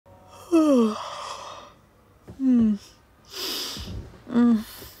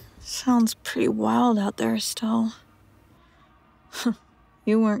Sounds pretty wild out there still.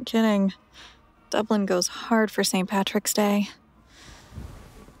 You weren't kidding. Dublin goes hard for St. Patrick's Day.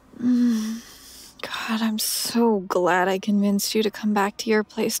 God, I'm so glad I convinced you to come back to your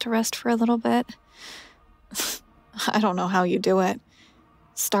place to rest for a little bit. I don't know how you do it.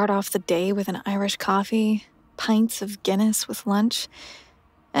 Start off the day with an Irish coffee, pints of Guinness with lunch,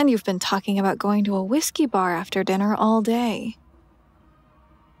 and you've been talking about going to a whiskey bar after dinner all day.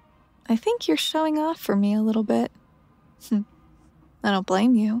 I think you're showing off for me a little bit. I don't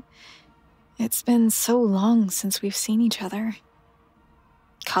blame you. It's been so long since we've seen each other.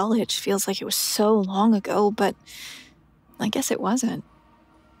 College feels like it was so long ago, but I guess it wasn't.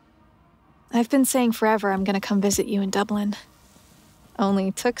 I've been saying forever I'm gonna come visit you in Dublin.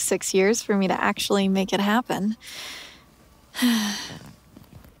 Only took 6 years for me to actually make it happen.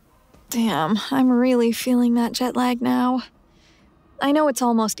 Damn, I'm really feeling that jet lag now. I know it's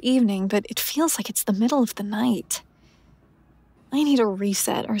almost evening, but it feels like it's the middle of the night. I need a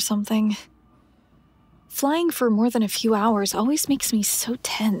reset or something. Flying for more than a few hours always makes me so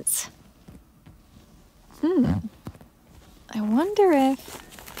tense. I wonder if...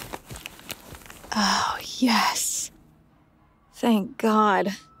 Oh, yes. Thank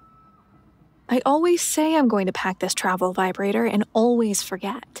God. I always say I'm going to pack this travel vibrator and always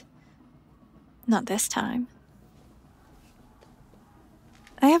forget. Not this time.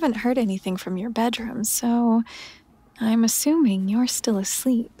 I haven't heard anything from your bedroom, so I'm assuming you're still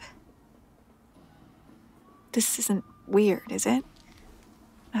asleep. This isn't weird, is it?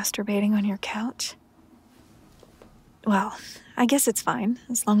 Masturbating on your couch? Well, I guess it's fine,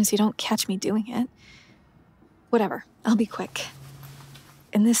 as long as you don't catch me doing it. Whatever, I'll be quick.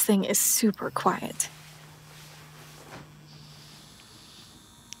 And this thing is super quiet.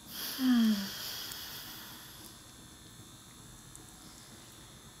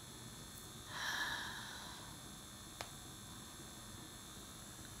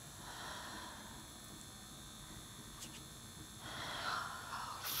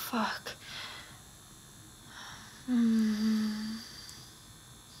 Fuck.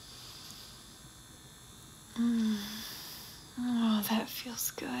 Oh, that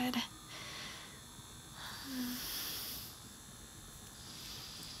feels good.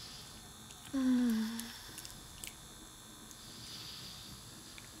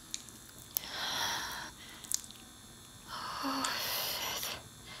 Oh, shit.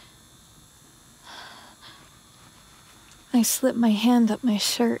 I slip my hand up my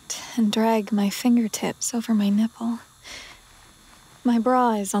shirt and drag my fingertips over my nipple. My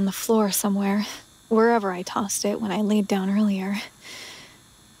bra is on the floor somewhere, wherever I tossed it when I laid down earlier.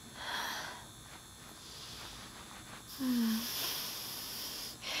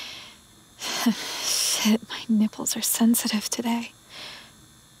 Shit, my nipples are sensitive today.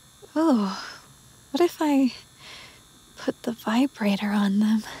 Oh, what if I put the vibrator on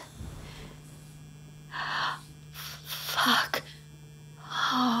them? Fuck.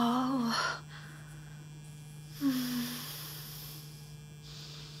 Oh.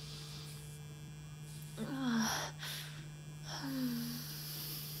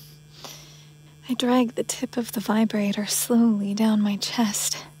 I drag the tip of the vibrator slowly down my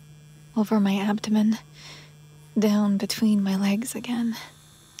chest, over my abdomen, down between my legs again.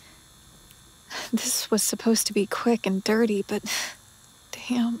 This was supposed to be quick and dirty, but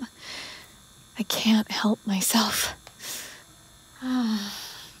damn, I can't help myself.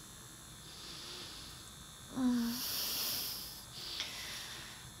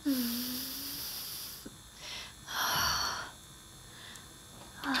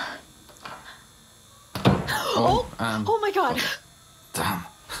 Oh my God. Damn.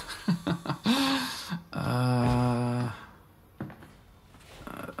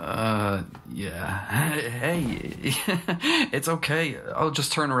 Yeah. Hey, it's okay. I'll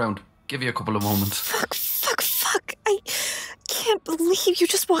just turn around. Give you a couple of moments. Fuck. I can't believe you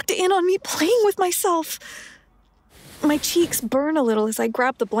just walked in on me playing with myself. My cheeks burn a little as I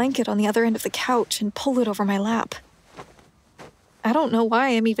grab the blanket on the other end of the couch and pull it over my lap. I don't know why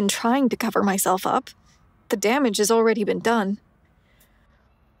I'm even trying to cover myself up. The damage has already been done.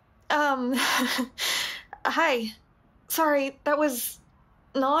 Hi. Sorry, that was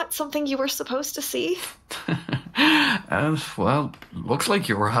not something you were supposed to see. Well, looks like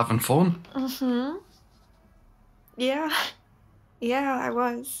you were having fun. Yeah, I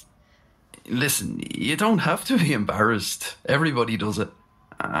was. Listen, you don't have to be embarrassed. Everybody does it.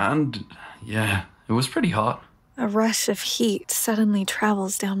 And, yeah, it was pretty hot. A rush of heat suddenly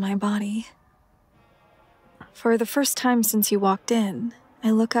travels down my body. For the first time since you walked in,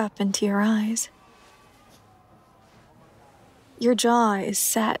 I look up into your eyes. Your jaw is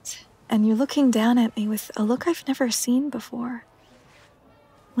set, and you're looking down at me with a look I've never seen before.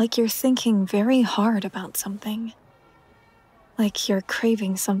 Like you're thinking very hard about something. Like you're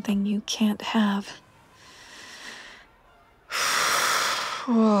craving something you can't have.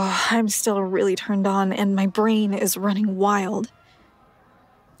 Oh, I'm still really turned on, and my brain is running wild.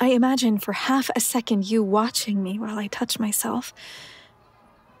 I imagine for half a second you watching me while I touch myself.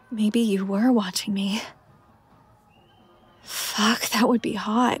 Maybe you were watching me. Fuck, that would be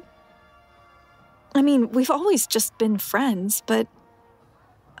hot. I mean, we've always just been friends, but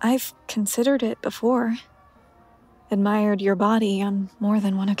I've considered it before. Admired your body on more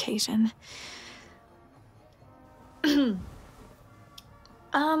than one occasion. You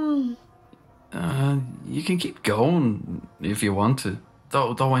can keep going if you want to.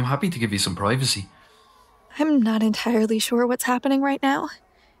 Though I'm happy to give you some privacy. I'm not entirely sure what's happening right now.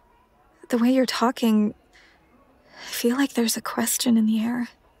 The way you're talking, I feel like there's a question in the air.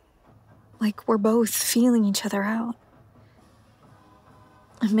 Like we're both feeling each other out.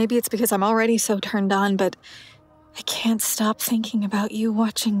 Maybe it's because I'm already so turned on, but I can't stop thinking about you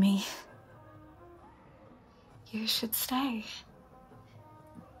watching me. You should stay.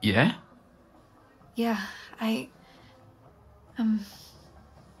 Yeah? Yeah, I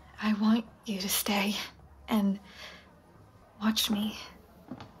want you to stay and watch me.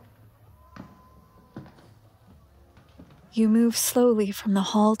 You move slowly from the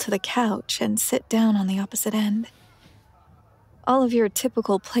hall to the couch and sit down on the opposite end. All of your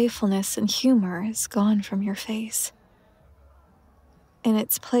typical playfulness and humor is gone from your face. In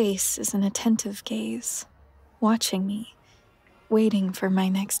its place is an attentive gaze, watching me, waiting for my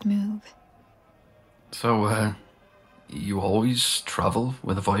next move. So, you always travel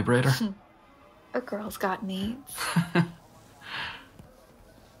with a vibrator? A girl's got needs.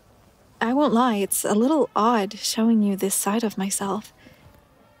 I won't lie, it's a little odd showing you this side of myself.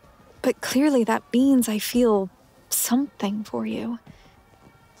 But clearly that means I feel something for you.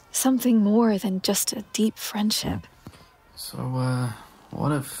 Something more than just a deep friendship. So,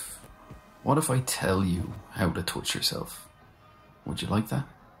 what if I tell you how to touch yourself? Would you like that?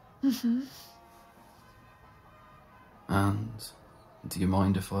 Mm-hmm. And do you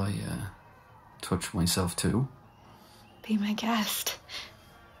mind if I, touch myself too? Be my guest.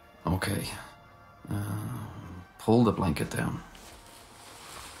 Okay. Pull the blanket down.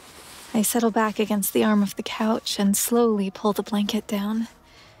 I settle back against the arm of the couch and slowly pull the blanket down.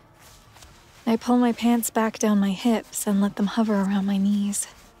 I pull my pants back down my hips and let them hover around my knees.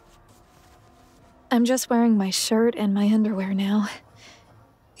 I'm just wearing my shirt and my underwear now.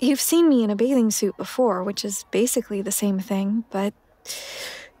 You've seen me in a bathing suit before, which is basically the same thing, but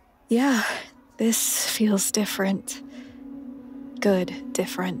yeah, this feels different. Good,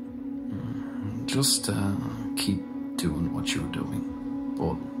 different. Just keep doing what you're doing,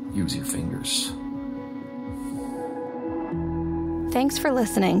 but use your fingers. Thanks for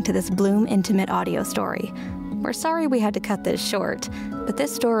listening to this Bloom Intimate audio story. We're sorry we had to cut this short, but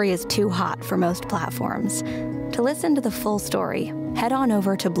this story is too hot for most platforms. To listen to the full story, head on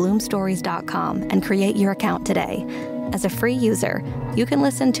over to bloomstories.com and create your account today. As a free user, you can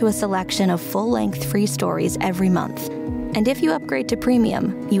listen to a selection of full-length free stories every month. And if you upgrade to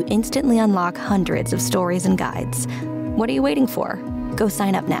premium, you instantly unlock hundreds of stories and guides. What are you waiting for? Go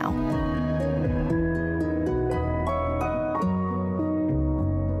sign up now.